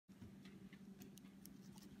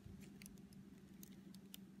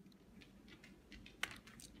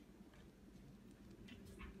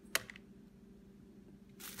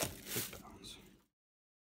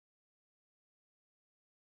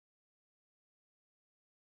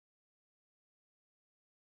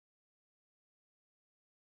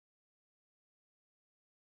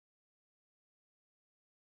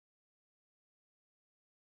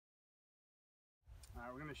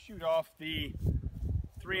We're going to shoot off the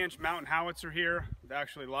 3-inch mountain howitzer here with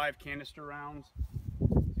actually live canister rounds.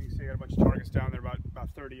 So you can see I got a bunch of targets down there about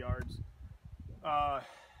 30 yards.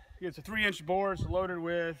 It's a 3-inch bore. It's loaded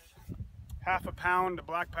with half a pound of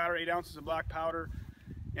black powder, 8 ounces of black powder,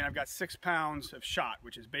 and I've got 6 pounds of shot,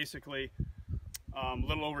 which is basically a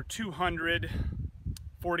little over 200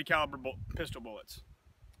 40 caliber pistol bullets,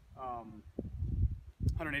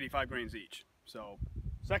 185 grains each. So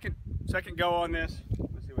second go on this.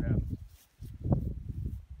 Let's see what happens.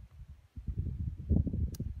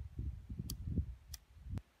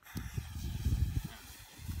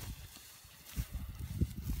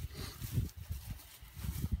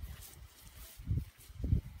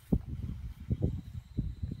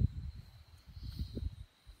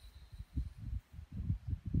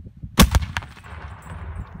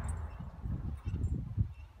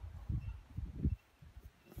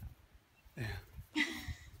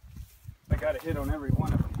 I got a hit on every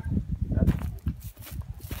one of them.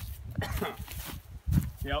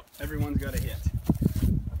 Yep, everyone's got a hit.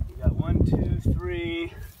 We got 1, 2,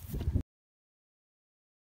 3.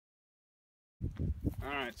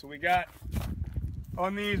 Alright, so we got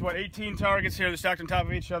on these, what, 18 targets here. They're stacked on top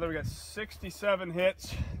of each other. We got 67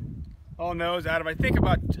 hits on those out of, I think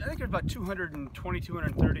there's about 220,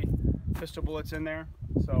 230 pistol bullets in there.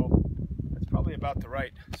 So that's probably about the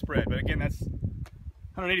right spread. But again, that's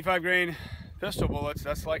 185 grain pistol bullets.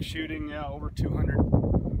 That's like shooting over 200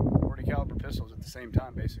 40 caliber pistols at the same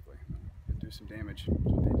time, basically. It'd do some damage. That's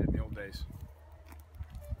what they did in the old days.